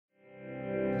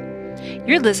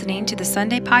You're listening to the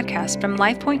Sunday podcast from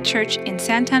LifePoint Church in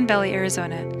Santan Valley,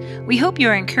 Arizona. We hope you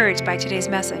are encouraged by today's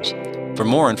message. For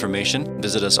more information,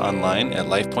 visit us online at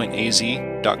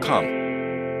lifepointaz.com.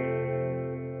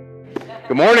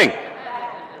 Good morning.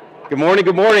 Good morning,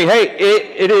 good morning. Hey,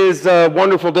 it is a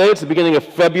wonderful day. It's the beginning of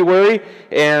February,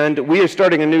 and we are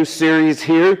starting a new series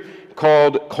here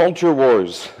called Culture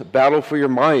Wars, Battle for Your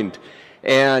Mind.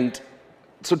 And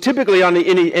so typically on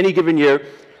any given year,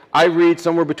 I read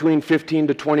somewhere between 15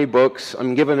 to 20 books.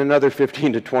 I'm given another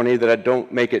 15 to 20 that I don't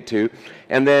make it to.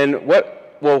 And then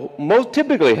what will most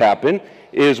typically happen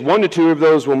is 1 to 2 of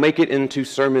those will make it into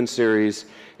sermon series.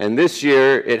 And this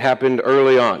year, it happened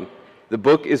early on. The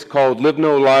book is called Live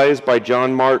No Lies by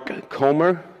John Mark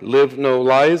Comer, Live No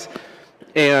Lies.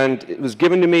 And it was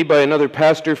given to me by another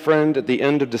pastor friend at the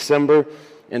end of December.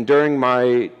 And during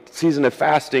my season of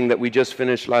fasting that we just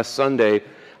finished last Sunday,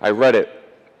 I read it.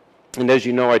 And as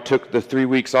you know, I took the 3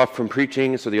 weeks off from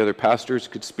preaching so the other pastors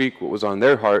could speak what was on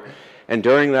their heart. And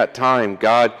during that time,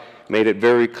 God made it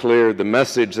very clear the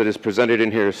message that is presented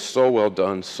in here is so well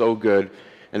done, so good.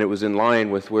 And it was in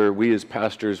line with where we as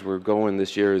pastors were going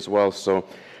this year as well. So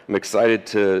I'm excited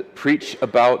to preach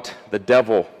about the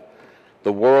devil,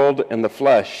 the world, and the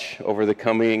flesh over the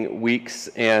coming weeks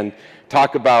and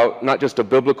talk about not just a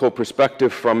biblical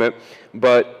perspective from it,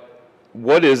 but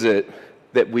what is it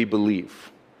that we believe?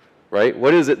 Right?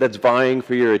 What is it that's vying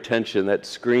for your attention? That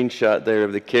screenshot there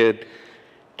of the kid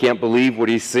can't believe what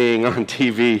he's seeing on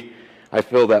TV. I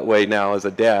feel that way now as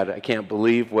a dad. I can't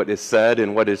believe what is said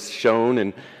and what is shown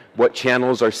and what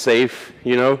channels are safe,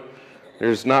 you know?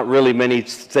 There's not really many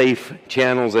safe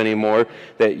channels anymore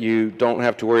that you don't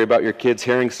have to worry about your kids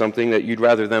hearing something that you'd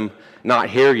rather them not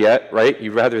hear yet, right?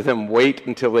 You'd rather them wait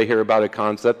until they hear about a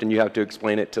concept and you have to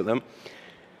explain it to them.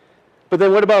 But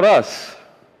then what about us?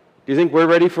 Do you think we're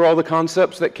ready for all the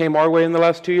concepts that came our way in the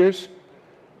last 2 years?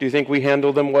 Do you think we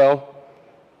handle them well,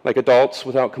 like adults,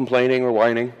 without complaining or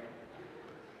whining?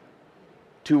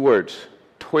 2 words,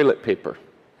 toilet paper.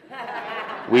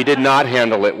 We did not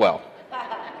handle it well.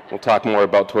 We'll talk more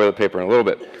about toilet paper in a little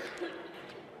bit.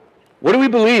 What do we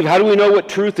believe? How do we know what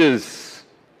truth is?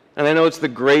 And I know it's the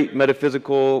great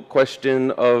metaphysical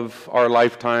question of our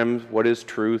lifetime. What is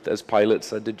truth, as Pilate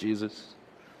said to Jesus?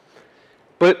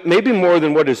 But maybe more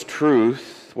than what is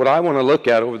truth, what I want to look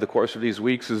at over the course of these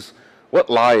weeks is what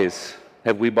lies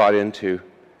have we bought into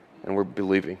and we're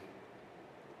believing?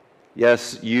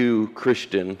 Yes, you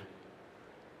Christian.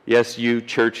 Yes, you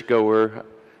churchgoer.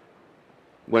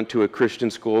 Went to a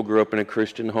Christian school, grew up in a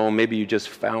Christian home. Maybe you just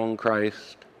found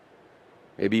Christ.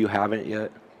 Maybe you haven't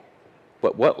yet.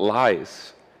 But what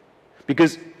lies?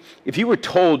 Because if you were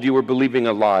told you were believing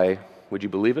a lie, would you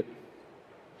believe it?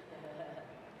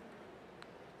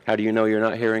 How do you know you're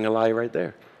not hearing a lie right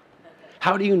there?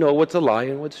 How do you know what's a lie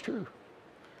and what's true?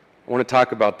 I want to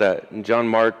talk about that. And John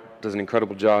Mark does an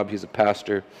incredible job. He's a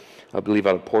pastor, I believe,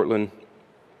 out of Portland,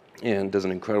 and does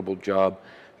an incredible job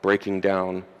breaking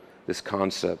down this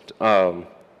concept.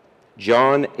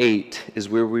 John 8 is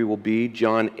where we will be.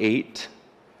 John 8,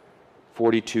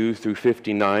 42 through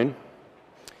 59. I'm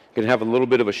going to have a little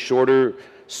bit of a shorter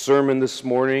sermon this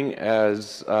morning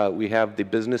as we have the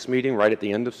business meeting right at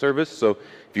the end of service. So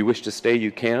if you wish to stay,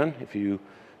 you can. If you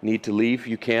need to leave,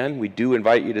 you can. We do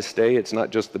invite you to stay. It's not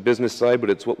just the business side, but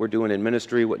it's what we're doing in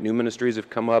ministry, what new ministries have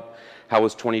come up, how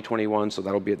was 2021, so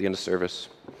that'll be at the end of service.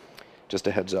 Just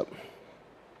a heads up.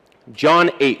 John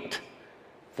 8,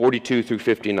 42 through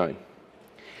 59.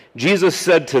 Jesus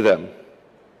said to them,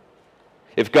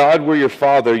 "If God were your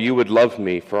Father, you would love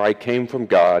me, for I came from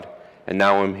God, and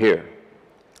now I'm here.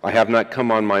 I have not come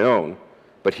on my own,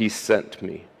 but he sent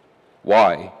me.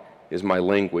 Why is my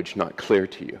language not clear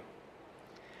to you?"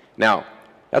 Now,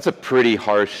 that's a pretty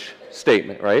harsh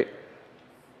statement, right?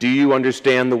 Do you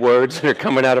understand the words that are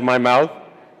coming out of my mouth?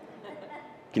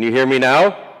 Can you hear me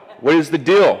now? What is the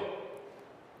deal?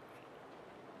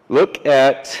 Look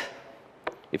at,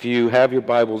 if you have your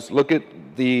Bibles, look at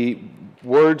the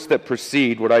words that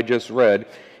precede what I just read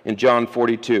in John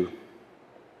 42.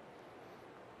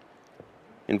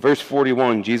 In verse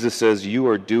 41, Jesus says, "You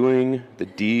are doing the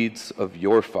deeds of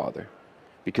your father,"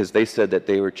 because they said that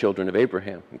they were children of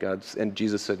Abraham. And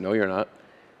Jesus said, "No, you're not."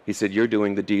 He said, "You're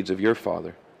doing the deeds of your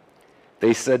father."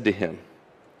 They said to him,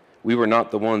 "We were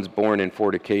not the ones born in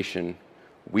fornication.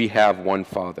 We have one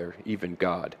Father, even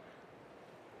God."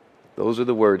 Those are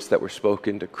the words that were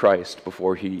spoken to Christ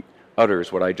before he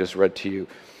utters what I just read to you.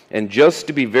 And just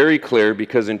to be very clear,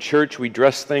 because in church we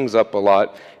dress things up a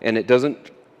lot, and it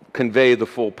doesn't convey the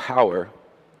full power.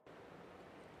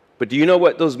 But do you know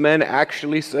what those men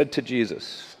actually said to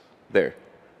Jesus there?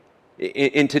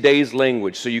 In today's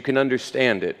language, so you can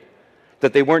understand it.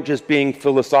 that they weren't just being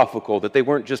philosophical, that they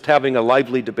weren't just having a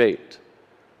lively debate.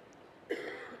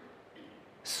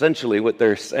 Essentially what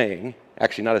they're saying,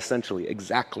 actually not essentially,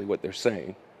 exactly what they're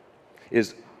saying,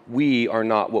 is we are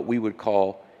not what we would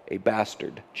call a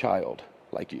bastard child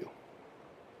like you.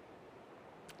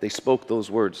 They spoke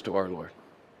those words to our Lord.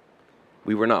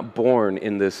 We were not born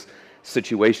in this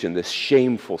situation, this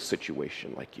shameful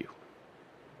situation like you.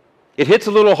 It hits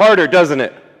a little harder, doesn't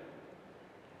it?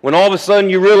 When all of a sudden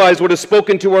you realize what is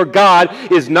spoken to our God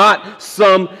is not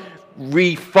some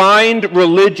refined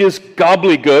religious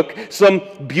gobbledygook, some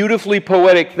beautifully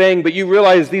poetic thing, but you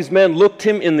realize these men looked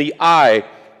him in the eye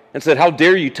and said, "How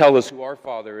dare you tell us who our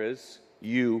Father is?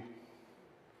 You."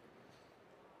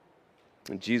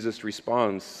 And Jesus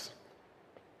responds,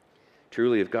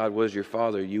 "Truly, if God was your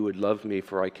Father, you would love me,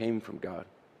 for I came from God.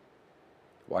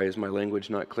 Why is my language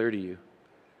not clear to you?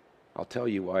 I'll tell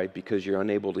you why, because you're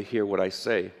unable to hear what I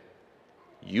say.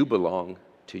 You belong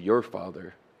to your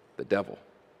father, the devil.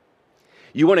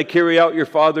 You want to carry out your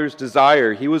father's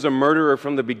desire. He was a murderer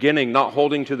from the beginning, not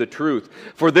holding to the truth,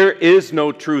 for there is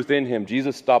no truth in him."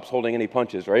 Jesus stops holding any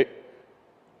punches, right?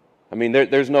 I mean,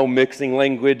 there's no mixing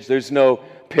language. There's no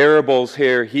parables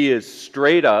here. He is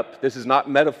straight up. This is not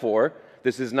metaphor.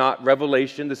 This is not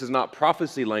revelation. This is not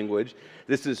prophecy language.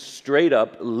 This is straight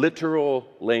up literal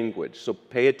language. So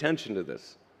pay attention to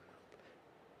this.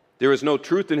 There is no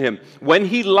truth in him. When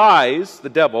he lies, the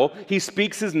devil, he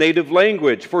speaks his native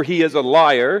language, for he is a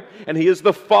liar, and he is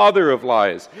the father of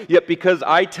lies. Yet because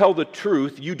I tell the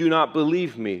truth, you do not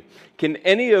believe me. Can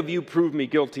any of you prove me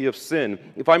guilty of sin?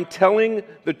 If I'm telling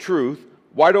the truth,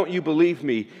 why don't you believe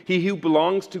me? He who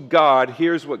belongs to God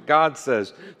hears what God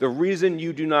says. The reason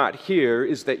you do not hear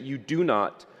is that you do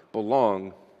not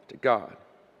belong to God.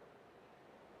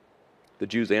 The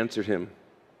Jews answered him,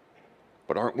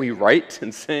 "But aren't we right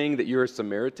in saying that you're a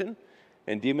Samaritan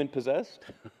and demon-possessed?"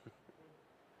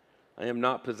 "I am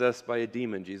not possessed by a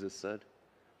demon," Jesus said,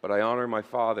 "but I honor my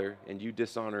Father, and you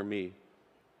dishonor me.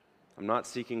 I'm not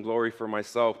seeking glory for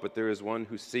myself, but there is one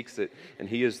who seeks it, and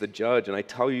he is the judge. And I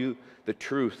tell you the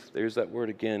truth." There's that word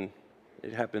again.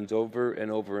 It happens over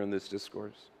and over in this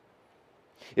discourse.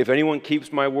 "If anyone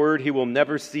keeps my word, he will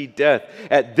never see death."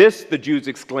 At this, the Jews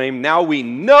exclaimed, "Now we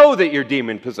know that you're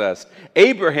demon-possessed.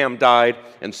 Abraham died,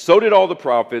 and so did all the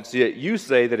prophets, yet you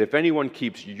say that if anyone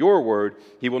keeps your word,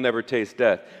 he will never taste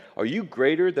death. Are you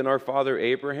greater than our father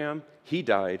Abraham? He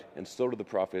died, and so did the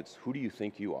prophets. Who do you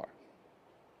think you are?"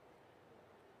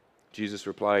 Jesus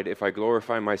replied, "If I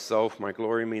glorify myself, my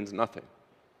glory means nothing.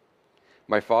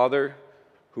 My Father,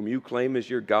 whom you claim is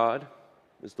your God,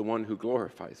 is the one who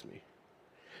glorifies me.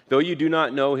 Though you do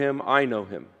not know him, I know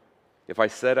him. If I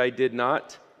said I did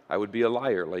not, I would be a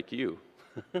liar like you.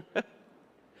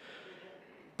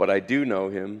 But I do know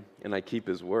him, and I keep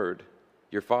his word.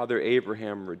 Your father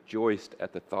Abraham rejoiced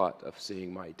at the thought of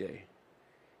seeing my day.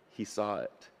 He saw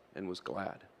it and was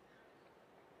glad."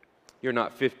 You're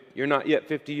not yet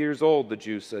 50 years old," the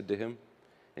Jews said to him,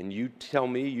 "and you tell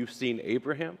me you've seen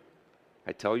Abraham?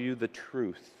 I tell you the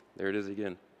truth." There it is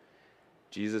again.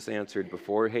 Jesus answered,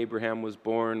 "Before Abraham was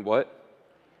born, what?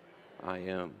 I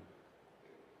am.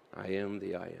 I am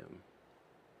the I am."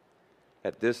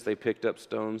 At this, they picked up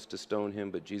stones to stone him,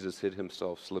 but Jesus hid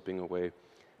himself, slipping away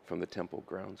from the temple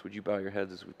grounds. Would you bow your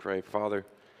heads as we pray? Father,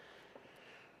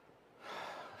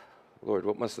 Lord,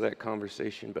 what must that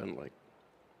conversation been like?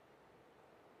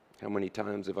 How many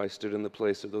times have I stood in the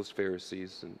place of those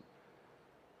Pharisees and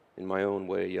in my own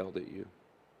way yelled at you,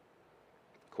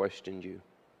 questioned you?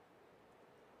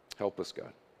 Help us,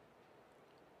 God.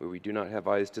 Where we do not have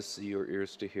eyes to see or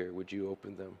ears to hear, would you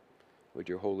open them? Would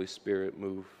your Holy Spirit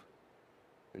move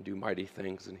and do mighty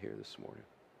things in here this morning?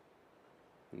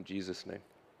 In Jesus' name,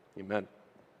 amen.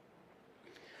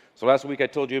 So last week I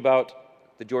told you about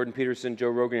the Jordan Peterson, Joe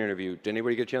Rogan interview. Did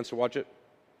anybody get a chance to watch it?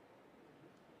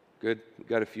 Good.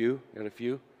 Got a few? I'm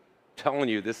telling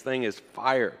you, this thing is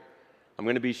fire. I'm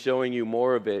going to be showing you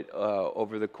more of it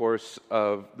over the course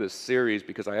of this series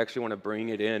because I actually want to bring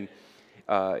it in.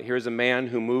 Here's a man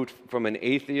who moved from an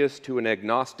atheist to an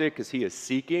agnostic because he is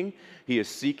seeking. He is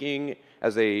seeking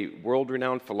as a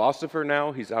world-renowned philosopher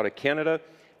now. He's out of Canada.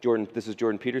 This is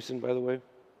Jordan Peterson, by the way.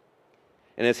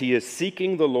 And as he is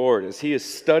seeking the Lord, as he is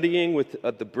studying with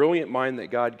the brilliant mind that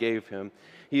God gave him,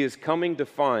 he is coming to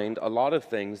find a lot of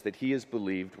things that he has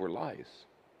believed were lies.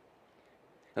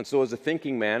 And so as a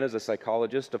thinking man, as a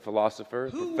psychologist, a philosopher,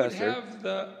 a professor... Who would have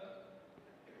the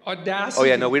audacity... Oh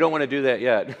yeah, no, we don't want to do that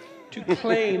yet. ...to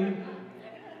claim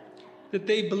that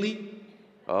they believe...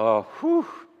 Oh, whew.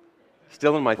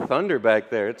 Stealing my thunder back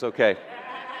there. It's okay.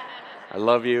 I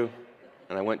love you,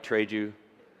 and I wouldn't trade you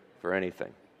for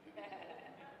anything.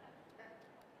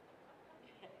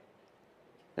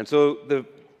 And so the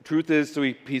truth is, so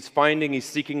he's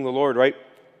seeking the Lord, right?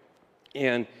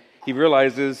 And he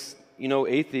realizes,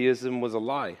 atheism was a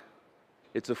lie.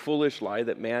 It's a foolish lie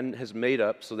that man has made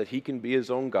up so that he can be his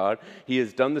own God. He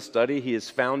has done the study. He has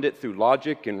found it through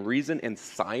logic and reason and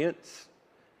science.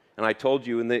 And I told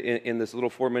you in this little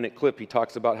 4-minute clip, he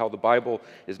talks about how the Bible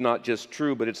is not just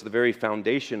true, but it's the very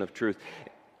foundation of truth.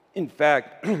 In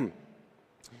fact,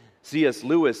 C.S.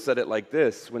 Lewis said it like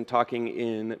this when talking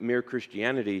in Mere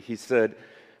Christianity. He said,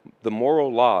 the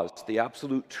moral laws, the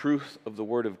absolute truth of the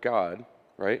Word of God,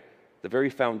 right? The very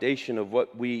foundation of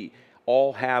what we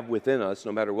all have within us,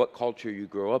 no matter what culture you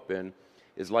grow up in,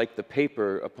 is like the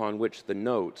paper upon which the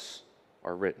notes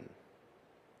are written.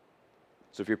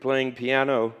 So if you're playing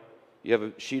piano, you have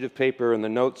a sheet of paper and the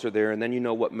notes are there, and then you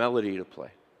know what melody to play.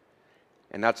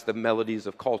 And that's the melodies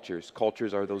of cultures.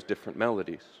 Cultures are those different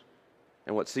melodies.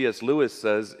 And what C.S. Lewis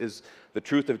says is the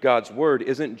truth of God's Word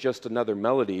isn't just another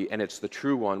melody, and it's the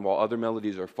true one, while other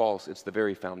melodies are false. It's the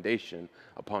very foundation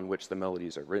upon which the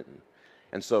melodies are written.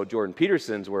 And so Jordan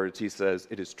Peterson's words, he says,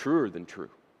 it is truer than true.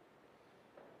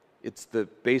 It's the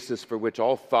basis for which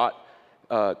all thought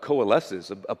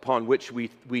coalesces, upon which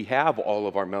we have all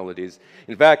of our melodies.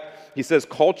 In fact, he says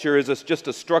culture is just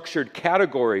a structured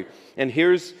category. And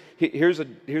here's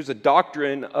a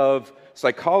doctrine of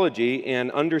psychology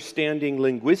and understanding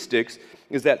linguistics,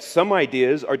 is that some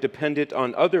ideas are dependent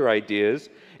on other ideas,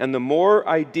 and the more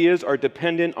ideas are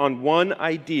dependent on one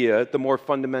idea, the more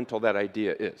fundamental that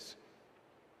idea is.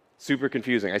 Super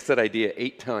confusing. I said idea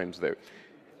 8 times there.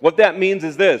 What that means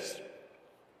is this.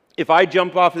 If I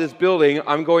jump off of this building,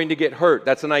 I'm going to get hurt.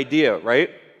 That's an idea, right?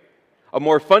 A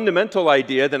more fundamental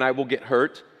idea than I will get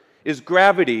hurt is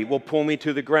gravity will pull me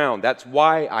to the ground. That's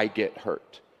why I get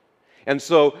hurt. And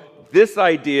so this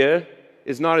idea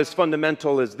is not as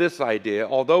fundamental as this idea,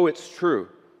 although it's true.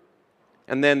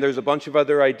 And then there's a bunch of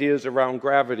other ideas around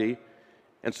gravity.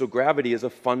 And so gravity is a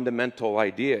fundamental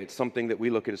idea. It's something that we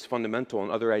look at as fundamental,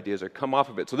 and other ideas are come off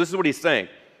of it. So this is what he's saying.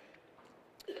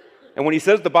 And when he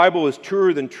says the Bible is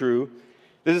truer than true,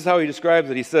 this is how he describes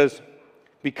it. He says,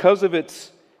 because of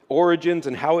its origins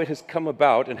and how it has come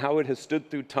about and how it has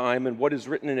stood through time and what is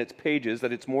written in its pages,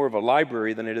 that it's more of a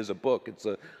library than it is a book. It's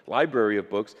a library of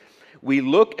books. We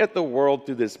look at the world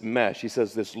through this mesh. He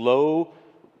says this low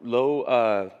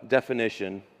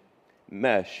definition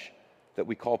mesh that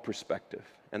we call perspective,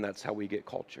 and that's how we get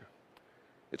culture.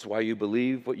 It's why you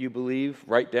believe what you believe,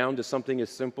 right down to something as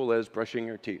simple as brushing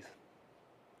your teeth.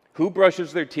 Who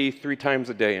brushes their teeth 3 times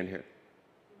a day in here?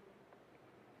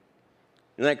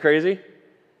 Isn't that crazy?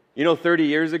 30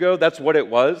 years ago, that's what it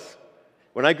was.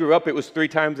 When I grew up, it was 3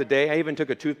 times a day. I even took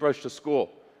a toothbrush to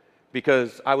school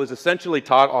because I was essentially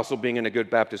taught, also being in a good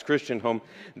Baptist Christian home,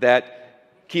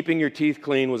 that keeping your teeth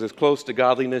clean was as close to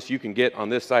godliness you can get on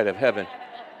this side of heaven.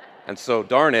 And so,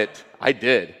 darn it, I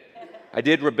did. I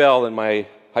did rebel in my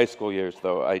high school years,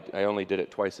 though. I only did it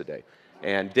twice a day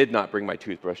and did not bring my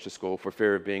toothbrush to school for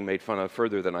fear of being made fun of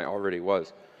further than I already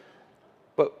was.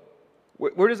 But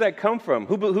where does that come from?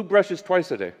 Who brushes twice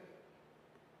a day?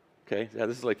 Okay, yeah,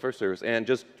 this is like first service. And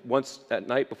just once at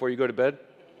night before you go to bed?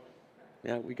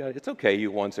 Yeah, we got it. It's okay,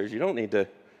 you oncers. You don't need to.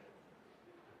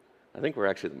 I think we're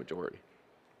actually the majority.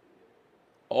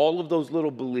 All of those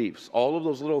little beliefs, all of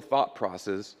those little thought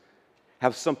processes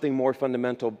have something more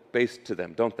fundamental based to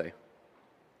them, don't they?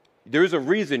 There's a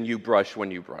reason you brush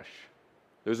when you brush.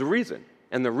 There's a reason.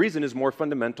 And the reason is more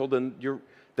fundamental than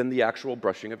the actual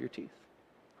brushing of your teeth.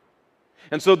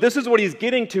 And so this is what he's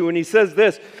getting to, and he says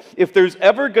this: if there's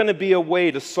ever going to be a way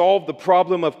to solve the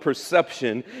problem of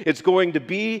perception, it's going to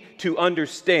be to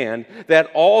understand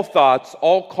that all thoughts,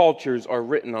 all cultures are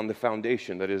written on the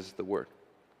foundation that is the Word.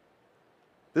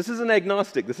 This is an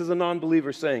agnostic, this is a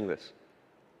non-believer saying this.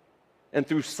 And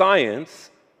through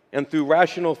science and through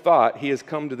rational thought, he has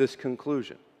come to this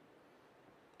conclusion.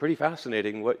 Pretty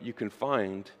fascinating what you can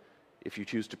find if you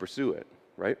choose to pursue it,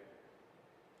 right?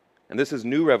 And this is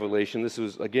new revelation. This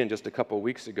was, again, just a couple of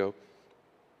weeks ago.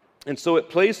 And so it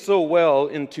plays so well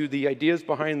into the ideas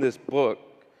behind this book.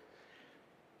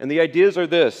 And the ideas are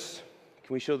this.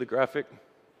 Can we show the graphic?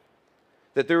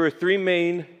 That there are three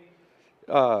main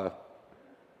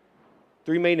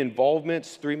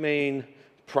involvements, 3 main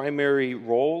primary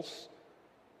roles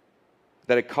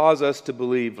that cause us to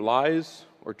believe lies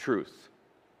or truth.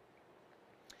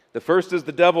 The first is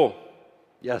the devil.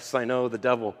 Yes, I know, the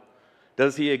devil.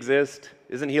 Does he exist?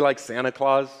 Isn't he like Santa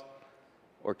Claus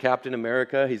or Captain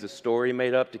America? He's a story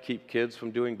made up to keep kids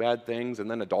from doing bad things and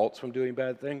then adults from doing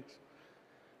bad things.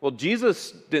 Well,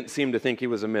 Jesus didn't seem to think he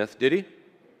was a myth, did he?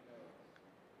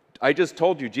 I just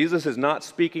told you, Jesus is not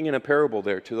speaking in a parable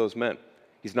there to those men.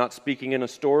 He's not speaking in a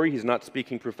story. He's not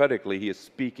speaking prophetically. He is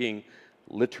speaking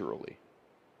literally.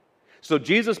 So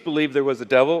Jesus believed there was a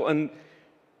devil, and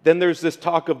then there's this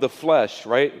talk of the flesh,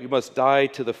 right? You must die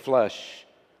to the flesh.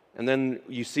 And then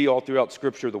you see all throughout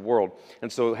Scripture the world.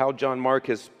 And so how John Mark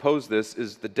has posed this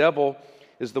is the devil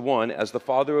is the one, as the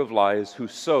father of lies, who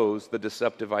sows the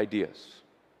deceptive ideas.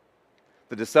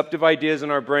 The deceptive ideas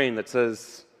in our brain that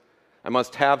says, I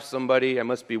must have somebody, I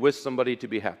must be with somebody to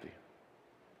be happy.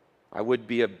 I would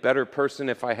be a better person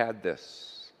if I had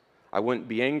this. I wouldn't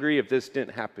be angry if this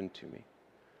didn't happen to me.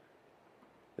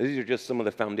 These are just some of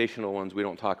the foundational ones we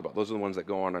don't talk about. Those are the ones that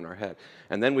go on in our head.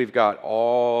 And then we've got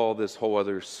all this whole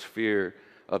other sphere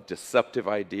of deceptive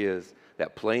ideas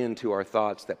that play into our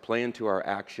thoughts, that play into our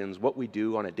actions, what we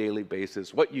do on a daily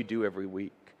basis, what you do every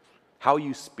week, how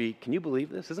you speak. Can you believe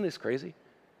this? Isn't this crazy?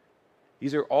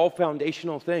 These are all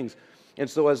foundational things. And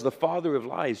so as the father of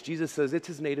lies, Jesus says it's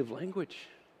his native language.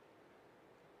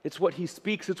 It's what he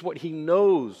speaks, it's what he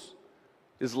knows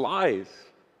is lies.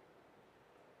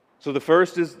 So the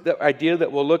first is the idea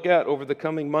that we'll look at over the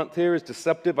coming month here is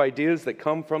deceptive ideas that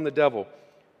come from the devil.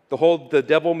 The whole "the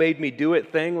devil made me do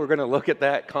it" thing, we're going to look at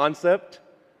that concept.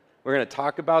 We're going to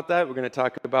talk about that. We're going to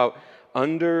talk about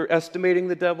underestimating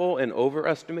the devil and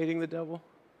overestimating the devil.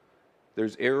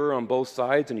 There's error on both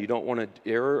sides, and you don't want to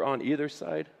error on either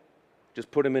side. Just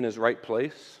put him in his right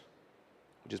place,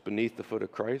 which is beneath the foot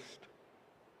of Christ.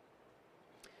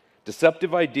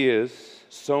 Deceptive ideas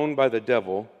sown by the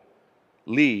devil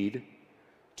lead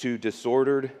to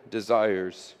disordered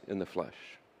desires in the flesh.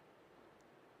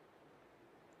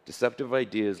 Deceptive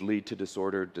ideas lead to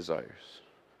disordered desires.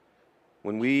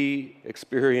 When we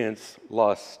experience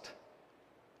lust,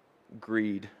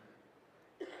 greed,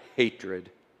 hatred,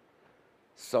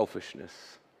 selfishness,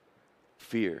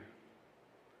 fear,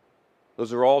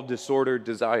 those are all disordered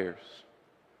desires.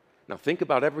 Now think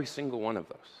about every single one of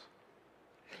those.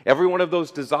 Every one of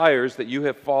those desires that you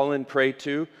have fallen prey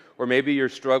to, or maybe you're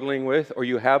struggling with, or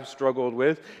you have struggled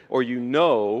with, or you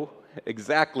know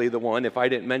exactly the one, if I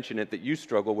didn't mention it, that you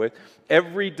struggle with,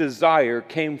 every desire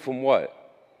came from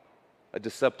what? A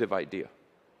deceptive idea.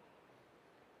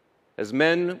 As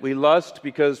men, we lust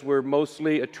because we're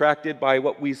mostly attracted by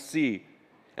what we see.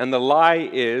 And the lie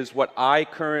is what I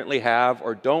currently have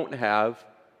or don't have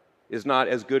is not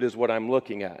as good as what I'm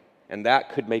looking at. And that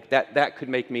could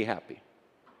make me happy.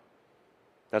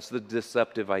 That's the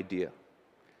deceptive idea.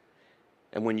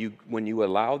 And when you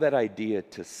allow that idea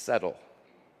to settle,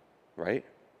 right,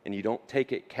 and you don't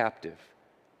take it captive,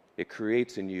 it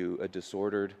creates in you a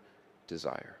disordered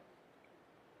desire.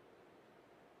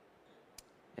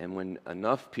 And when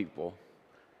enough people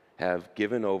have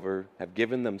given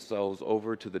themselves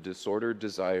over to the disordered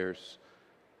desires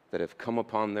that have come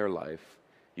upon their life,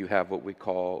 you have what we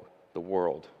call the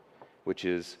world, which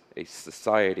is a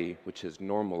society which has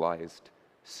normalized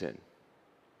sin.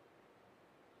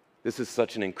 This is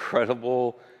such an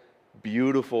incredible,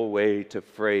 beautiful way to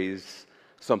phrase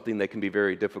something that can be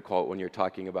very difficult when you're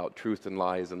talking about truth and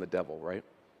lies and the devil, right?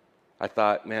 I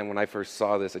thought, man, when I first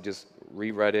saw this, I just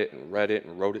reread it and read it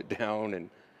and wrote it down.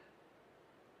 And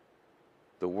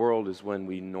the world is when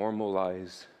we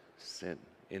normalize sin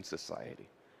in society.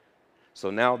 So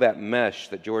now that mesh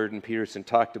that Jordan Peterson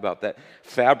talked about, that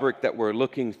fabric that we're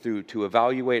looking through to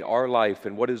evaluate our life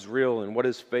and what is real and what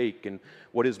is fake and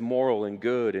what is moral and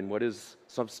good and what is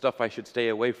some stuff I should stay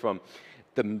away from,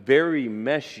 the very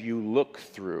mesh you look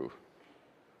through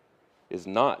is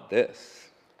not this.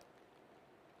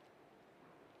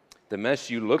 The mesh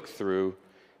you look through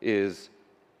is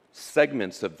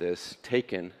segments of this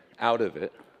taken out of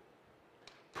it,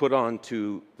 put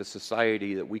onto the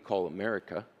society that we call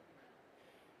America,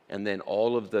 and then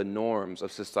all of the norms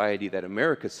of society that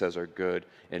America says are good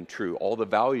and true, all the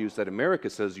values that America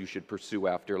says you should pursue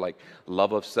after, like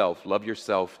love of self, love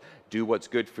yourself, do what's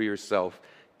good for yourself,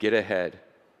 get ahead,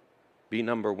 be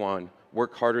number one,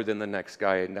 work harder than the next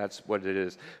guy, and that's what it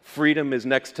is. Freedom is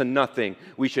next to nothing.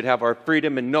 We should have our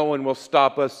freedom and no one will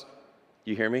stop us.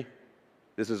 You hear me?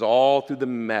 This is all through the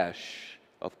mesh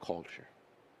of culture.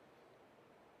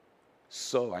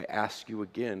 So I ask you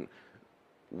again,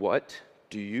 what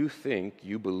do you think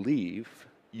you believe,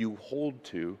 you hold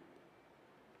to,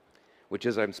 which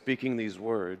as I'm speaking these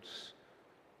words,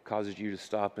 causes you to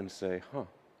stop and say,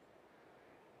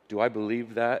 do I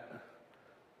believe that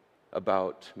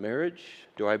about marriage?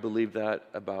 Do I believe that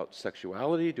about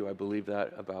sexuality? Do I believe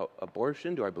that about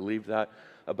abortion? Do I believe that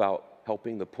about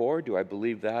helping the poor? Do I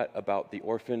believe that about the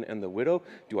orphan and the widow?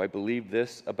 Do I believe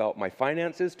this about my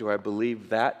finances? Do I believe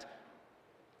that?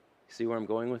 See where I'm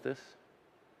going with this?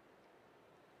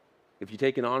 if you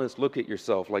take an honest look at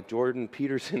yourself, like Jordan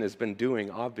Peterson has been doing,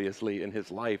 obviously, in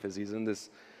his life as he's in this,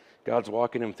 God's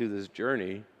walking him through this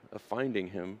journey of finding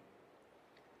him,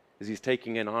 as he's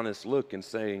taking an honest look and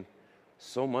saying,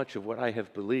 so much of what I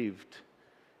have believed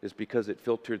is because it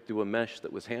filtered through a mesh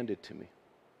that was handed to me.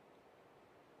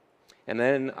 And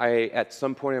then I, at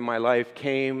some point in my life,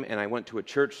 came and I went to a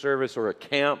church service or a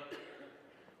camp,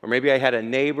 or maybe I had a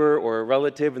neighbor or a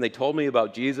relative and they told me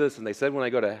about Jesus and they said when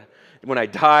I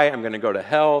die, I'm going to go to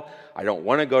hell. I don't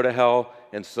want to go to hell.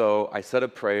 And so I said a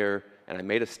prayer and I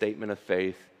made a statement of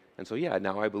faith. And so, yeah,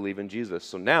 now I believe in Jesus.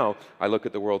 So now I look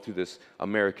at the world through this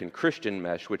American Christian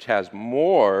mesh, which has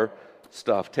more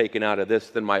stuff taken out of this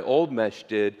than my old mesh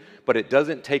did, but it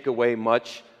doesn't take away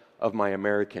much of my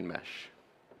American mesh.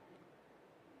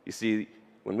 You see,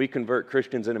 when we convert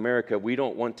Christians in America, we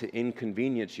don't want to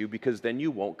inconvenience you because then you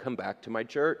won't come back to my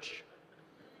church.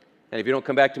 And if you don't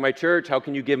come back to my church, how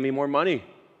can you give me more money?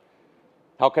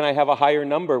 How can I have a higher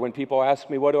number when people ask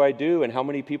me, what do I do, and how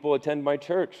many people attend my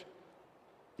church?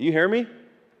 Do you hear me?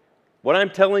 What I'm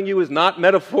telling you is not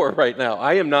metaphor right now.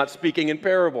 I am not speaking in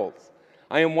parables.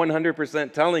 I am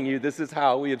 100% telling you this is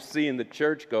how we have seen the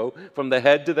church go from the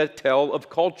head to the tail of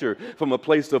culture, from a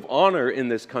place of honor in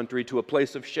this country to a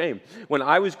place of shame. When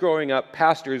I was growing up,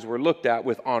 pastors were looked at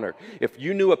with honor. If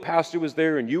you knew a pastor was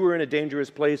there and you were in a dangerous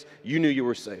place, you knew you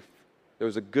were safe. There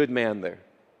was a good man there.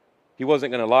 He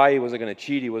wasn't going to lie, he wasn't going to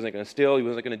cheat, he wasn't going to steal, he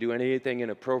wasn't going to do anything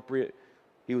inappropriate.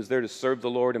 He was there to serve the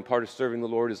Lord, and part of serving the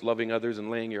Lord is loving others and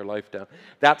laying your life down.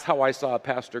 That's how I saw a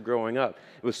pastor growing up.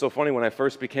 It was so funny when I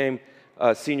first became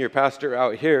a senior pastor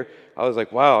out here, I was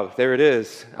like, wow, there it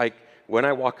is. When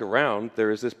I walk around,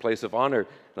 there is this place of honor.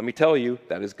 Let me tell you,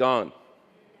 that is gone.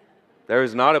 There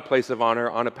is not a place of honor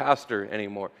on a pastor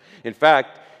anymore. In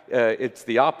fact, it's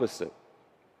the opposite.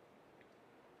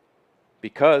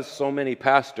 Because so many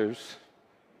pastors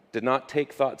did not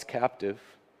take thoughts captive,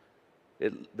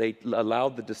 they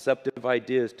allowed the deceptive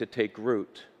ideas to take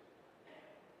root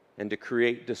and to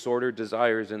create disordered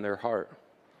desires in their heart,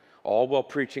 all while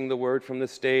preaching the word from the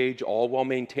stage, all while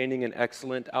maintaining an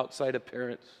excellent outside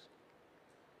appearance.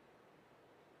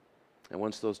 And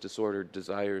once those disordered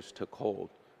desires took hold,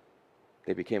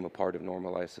 they became a part of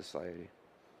normalized society.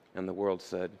 And the world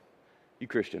said, you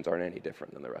Christians aren't any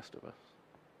different than the rest of us.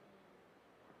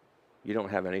 You don't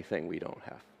have anything we don't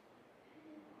have.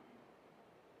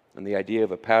 And the idea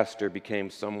of a pastor became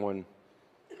someone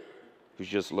who's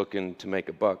just looking to make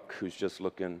a buck, who's just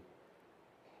looking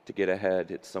to get ahead.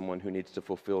 It's someone who needs to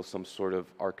fulfill some sort of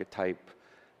archetype,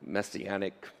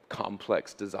 messianic,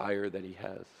 complex desire that he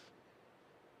has.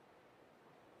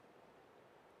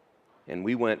 And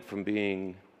we went from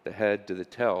being the head to the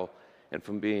tail, and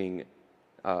from being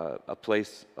a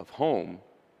place of home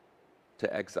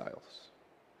to exiles.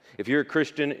 If you're a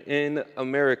Christian in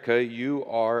America, you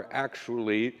are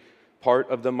actually part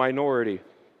of the minority.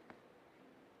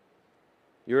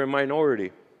 You're a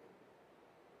minority.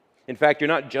 In fact, you're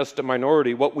not just a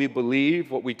minority. What we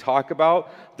believe, what we talk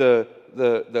about,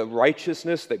 the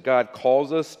righteousness that God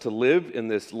calls us to live in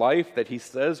this life that he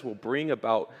says will bring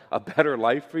about a better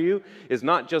life for you is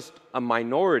not just a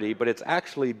minority, but it's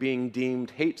actually being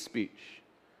deemed hate speech.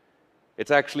 It's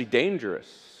actually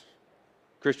dangerous.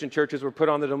 Christian churches were put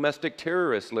on the domestic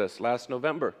terrorist list last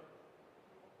November.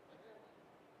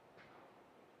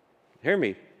 Hear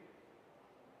me.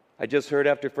 I just heard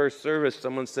after first service,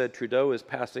 someone said Trudeau is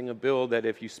passing a bill that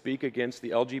if you speak against the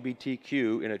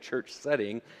LGBTQ in a church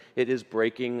setting, it is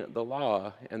breaking the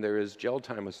law, and there is jail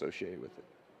time associated with it.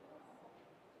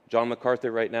 John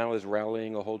MacArthur right now is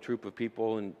rallying a whole troop of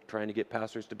people and trying to get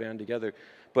pastors to band together.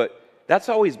 But that's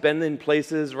always been in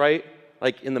places, right?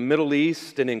 Like in the Middle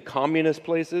East and in communist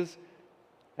places.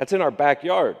 That's in our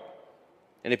backyard.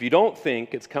 And if you don't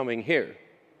think it's coming here,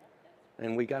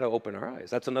 then we got to open our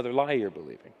eyes. That's another lie you're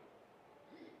believing.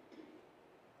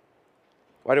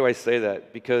 Why do I say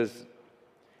that? Because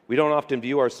we don't often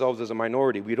view ourselves as a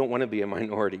minority. We don't want to be a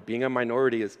minority. Being a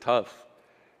minority is tough.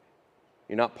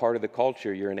 You're not part of the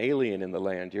culture. You're an alien in the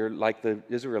land. You're like the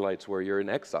Israelites were. You're in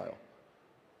exile.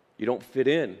 You don't fit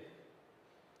in.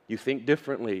 You think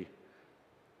differently.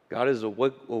 God has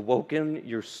awoken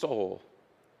your soul.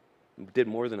 He did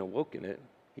more than awoken it.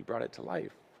 He brought it to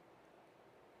life.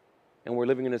 And we're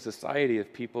living in a society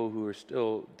of people who are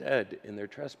still dead in their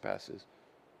trespasses.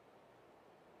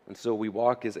 And so we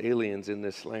walk as aliens in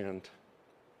this land.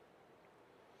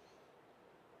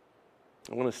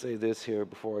 I want to say this here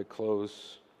before I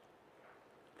close.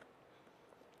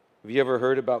 Have you ever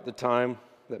heard about the time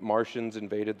that Martians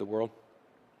invaded the world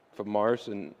from Mars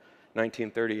in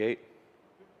 1938?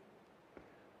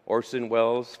 Orson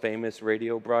Welles' famous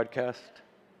radio broadcast.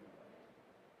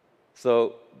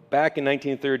 So back in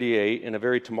 1938, in a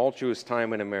very tumultuous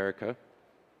time in America,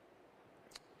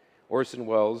 Orson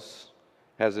Welles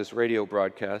has this radio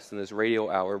broadcast and this radio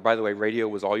hour. By the way, radio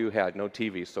was all you had, no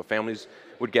TV, so families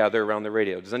would gather around the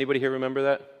radio. Does anybody here remember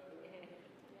that?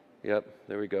 Yep,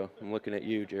 there we go. I'm looking at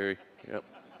you, Jerry. Yep.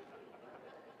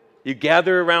 You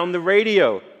gather around the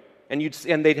radio,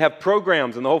 and they'd have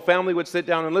programs, and the whole family would sit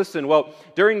down and listen. Well,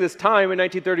 during this time in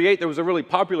 1938, there was a really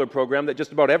popular program that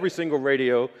just about every single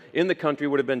radio in the country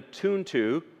would have been tuned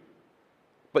to,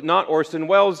 but not Orson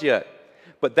Welles yet.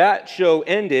 But that show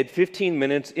ended 15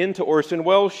 minutes into Orson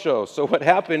Welles' show. So what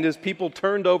happened is people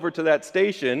turned over to that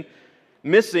station,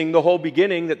 missing the whole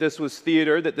beginning, that this was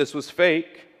theater, that this was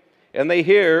fake. And they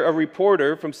hear a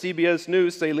reporter from CBS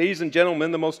News say, "Ladies and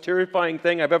gentlemen, the most terrifying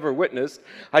thing I've ever witnessed.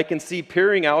 I can see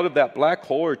peering out of that black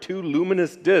hole are two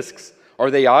luminous discs.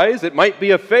 Are they eyes? It might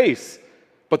be a face.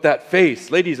 But that face,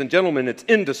 ladies and gentlemen, it's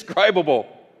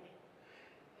indescribable."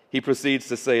 He proceeds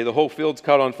to say, "The whole field's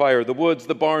caught on fire, the woods,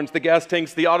 the barns, the gas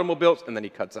tanks, the automobiles," and then he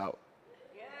cuts out.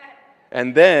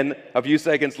 And then, a few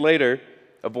seconds later,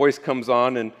 a voice comes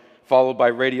on, and followed by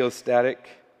radio static,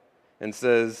 and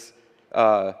says,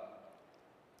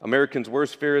 "Americans'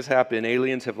 worst fear has happened.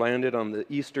 Aliens have landed on the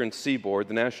eastern seaboard.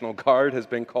 The National Guard has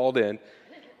been called in."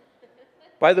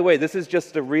 By the way, this is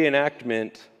just a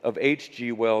reenactment of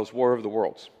H.G. Wells' War of the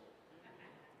Worlds.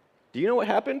 Do you know what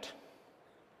happened?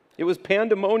 It was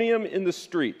pandemonium in the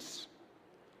streets.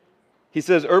 He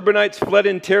says, "Urbanites fled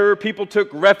in terror. People took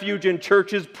refuge in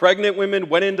churches. Pregnant women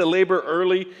went into labor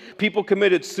early. People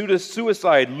committed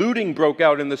suicide. Looting broke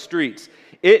out in the streets.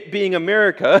 It being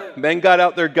America, men got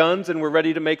out their guns and were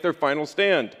ready to make their final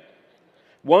stand.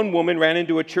 One woman ran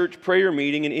into a church prayer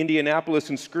meeting in Indianapolis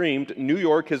and screamed, 'New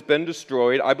York has been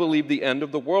destroyed. I believe the end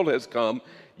of the world has come.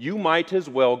 You might as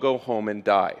well go home and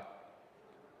die.'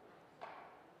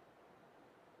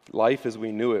 Life as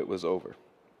we knew it was over."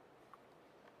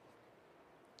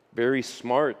 Very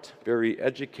smart, very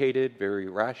educated, very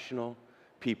rational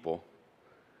people,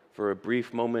 for a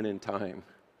brief moment in time,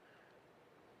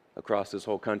 across this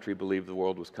whole country, believed the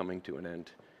world was coming to an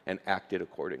end and acted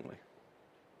accordingly.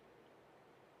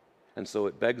 And so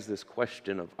it begs this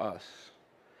question of us: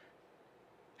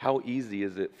 how easy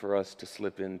is it for us to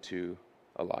slip into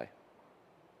a lie?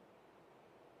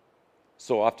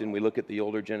 So often we look at the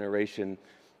older generation,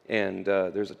 and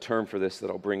there's a term for this that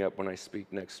I'll bring up when I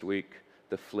speak next week,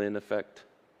 the Flynn effect,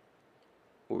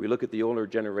 where we look at the older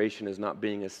generation as not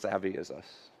being as savvy as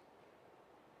us.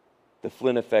 The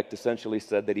Flynn effect essentially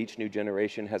said that each new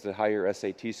generation has a higher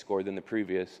SAT score than the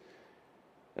previous.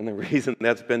 And the reason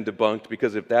that's been debunked,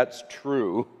 because if that's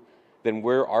true, then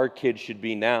where our kids should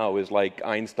be now is like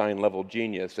Einstein-level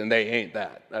genius, and they ain't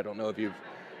that. I don't know if you've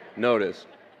noticed.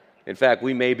 In fact,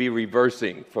 we may be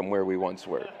reversing from where we once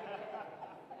were.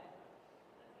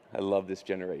 I love this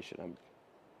generation.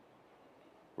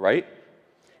 Right?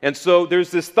 And so there's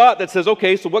this thought that says,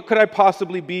 okay, so what could I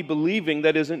possibly be believing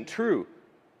that isn't true?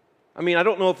 I mean, I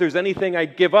don't know if there's anything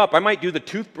I'd give up. I might do the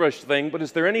toothbrush thing, but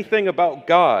is there anything about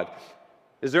God?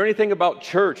 Is there anything about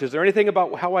church? Is there anything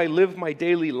about how I live my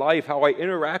daily life, how I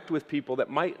interact with people that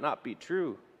might not be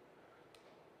true?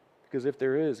 Because if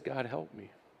there is, God help me.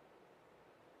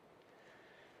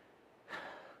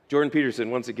 Jordan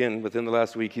Peterson, once again, within the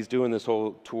last week, he's doing this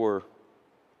whole tour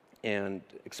and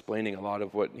explaining a lot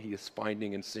of what he is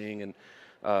finding and seeing. And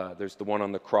there's the one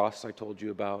on the cross I told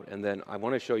you about. And then I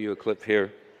want to show you a clip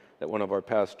here that one of our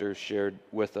pastors shared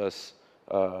with us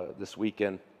this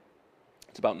weekend.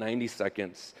 It's about 90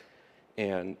 seconds,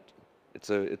 and it's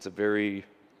a very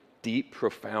deep,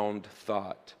 profound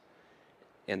thought.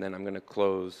 And then I'm going to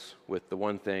close with the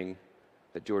one thing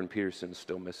that Jordan Peterson's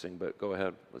still missing. But go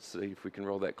ahead. Let's see if we can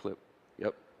roll that clip.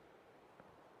 Yep.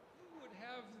 Who would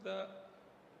have the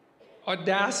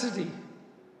audacity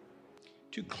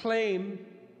to claim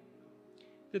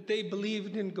that they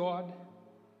believed in God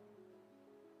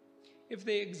if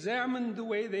they examined the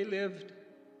way they lived?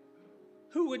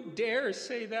 Who would dare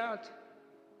say that?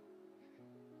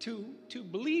 To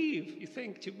believe, you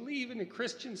think, to believe in a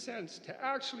Christian sense, to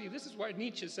actually, this is why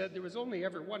Nietzsche said there was only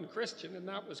ever one Christian, and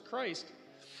that was Christ.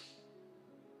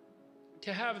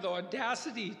 To have the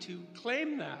audacity to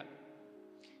claim that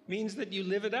means that you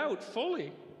live it out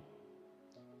fully.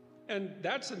 And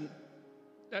that's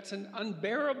an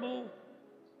unbearable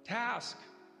task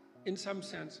in some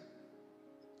sense.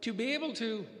 To be able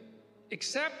to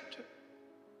accept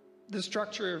the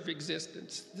structure of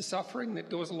existence, the suffering that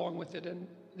goes along with it, and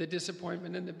the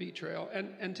disappointment and the betrayal,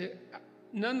 and to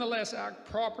nonetheless act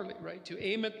properly, right? To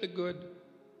aim at the good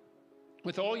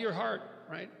with all your heart,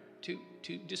 right?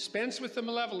 To dispense with the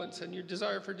malevolence and your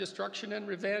desire for destruction and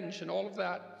revenge and all of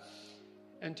that.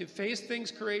 and to face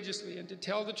things courageously and to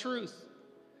tell the truth,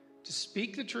 to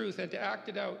speak the truth and to act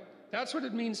it out. That's what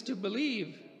it means to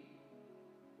believe.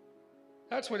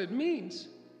 That's what it means.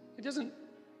 It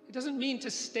doesn't mean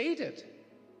to state it.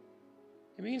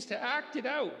 It means to act it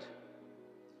out.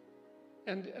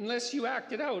 And unless you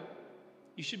act it out,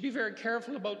 you should be very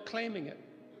careful about claiming it.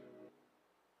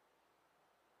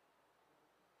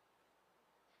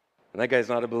 And that guy's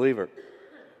not a believer.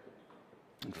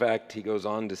 In fact, he goes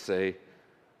on to say,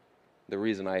 the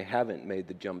reason I haven't made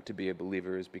the jump to be a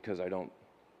believer is because I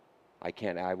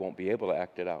won't be able to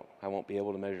act it out. I won't be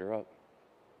able to measure up.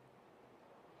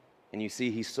 And you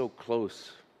see, he's so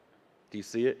close. Do you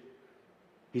see it?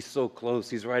 He's so close.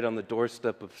 He's right on the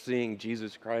doorstep of seeing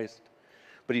Jesus Christ.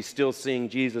 But he's still seeing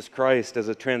Jesus Christ as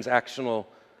a transactional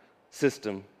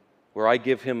system where I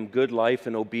give him good life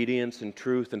and obedience and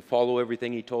truth and follow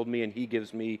everything he told me, and he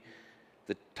gives me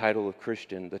the title of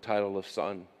Christian, the title of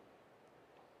son.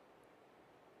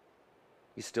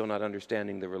 He's still not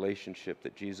understanding the relationship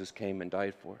that Jesus came and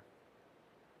died for.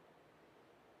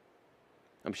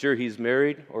 I'm sure he's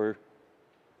married,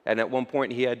 and at one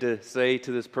point he had to say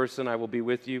to this person, I will be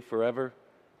with you forever,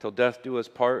 till death do us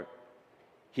part.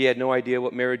 He had no idea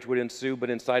what marriage would ensue, but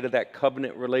inside of that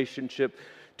covenant relationship,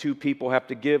 two people have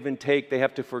to give and take, they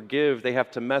have to forgive, they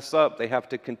have to mess up, they have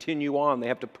to continue on, they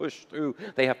have to push through,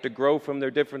 they have to grow from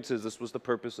their differences. This was the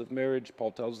purpose of marriage.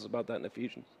 Paul tells us about that in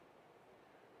Ephesians.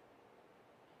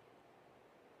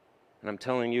 And I'm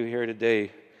telling you here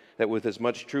today that with as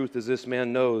much truth as this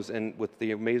man knows and with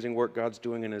the amazing work God's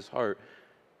doing in his heart,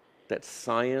 that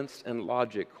science and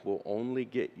logic will only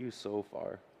get you so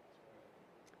far.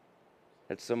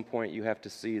 At some point, you have to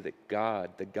see that God,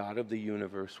 the God of the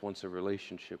universe, wants a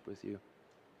relationship with you.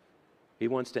 He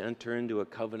wants to enter into a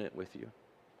covenant with you.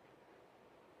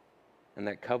 And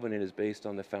that covenant is based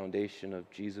on the foundation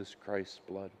of Jesus Christ's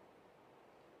blood.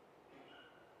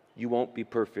 You won't be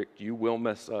perfect. You will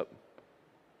mess up.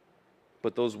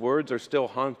 But those words are still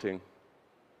haunting.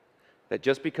 That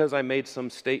just because I made some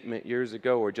statement years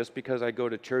ago, or just because I go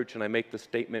to church and I make the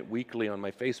statement weekly on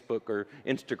my Facebook or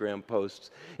Instagram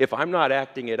posts, if I'm not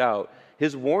acting it out,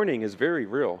 his warning is very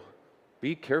real.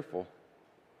 Be careful,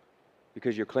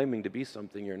 because you're claiming to be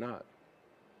something you're not.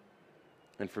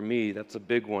 And for me, that's a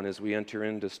big one as we enter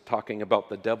into talking about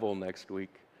the devil next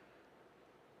week,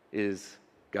 is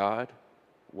God,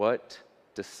 what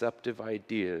deceptive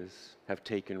ideas have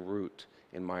taken root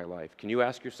in my life? Can you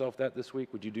ask yourself that this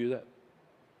week? Would you do that?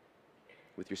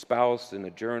 With your spouse, in a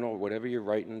journal, whatever you're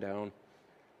writing down,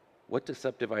 what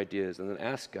deceptive ideas? And then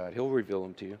ask God. He'll reveal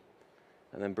them to you.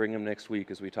 And then bring them next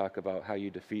week as we talk about how you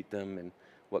defeat them and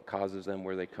what causes them,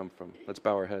 where they come from. Let's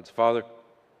bow our heads. Father,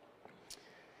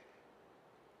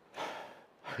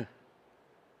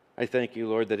 I thank you,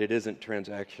 Lord, that it isn't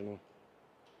transactional.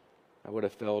 I would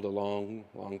have failed a long,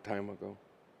 long time ago.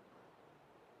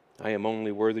 I am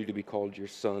only worthy to be called your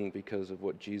son because of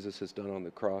what Jesus has done on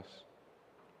the cross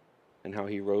and how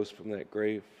he rose from that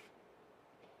grave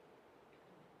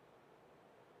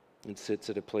and sits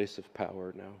at a place of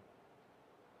power now.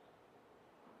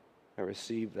 I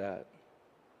receive that.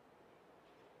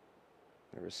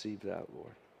 I receive that,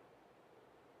 Lord.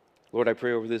 Lord, I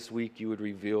pray over this week you would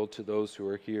reveal to those who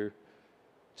are here,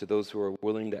 to those who are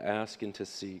willing to ask and to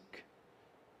seek,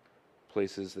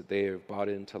 places that they have bought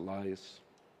into lies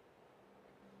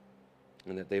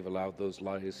and that they've allowed those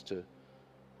lies to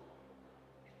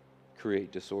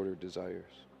create disordered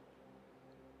desires.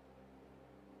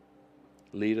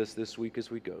 Lead us this week as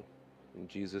we go. In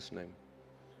Jesus' name,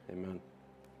 amen.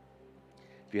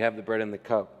 If you have the bread and the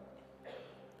cup,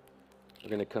 we're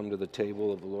going to come to the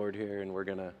table of the Lord here and we're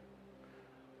going to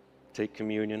take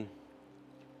communion.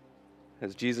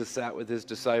 As Jesus sat with his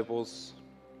disciples,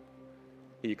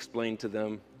 he explained to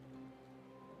them,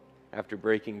 after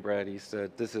breaking bread, he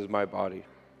said, "This is my body.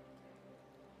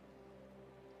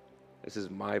 This is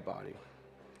my body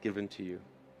given to you.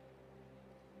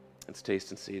 Let's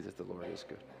taste and see that the Lord is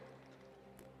good."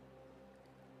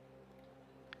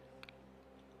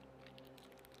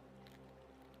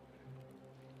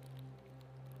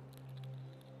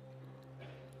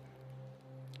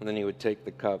 And then he would take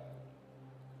the cup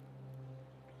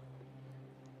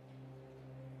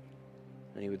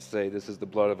and he would say, "This is the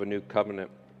blood of a new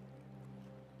covenant."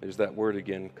 There's that word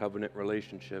again, covenant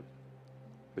relationship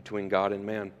between God and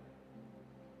man.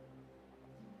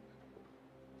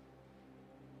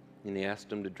 And he asked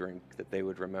them to drink, that they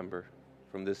would remember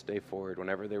from this day forward,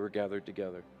 whenever they were gathered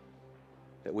together,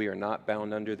 that we are not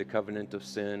bound under the covenant of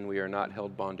sin, we are not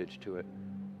held bondage to it,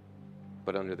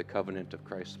 but under the covenant of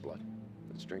Christ's blood.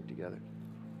 Let's drink together.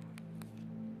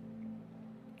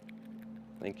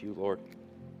 Thank you, Lord.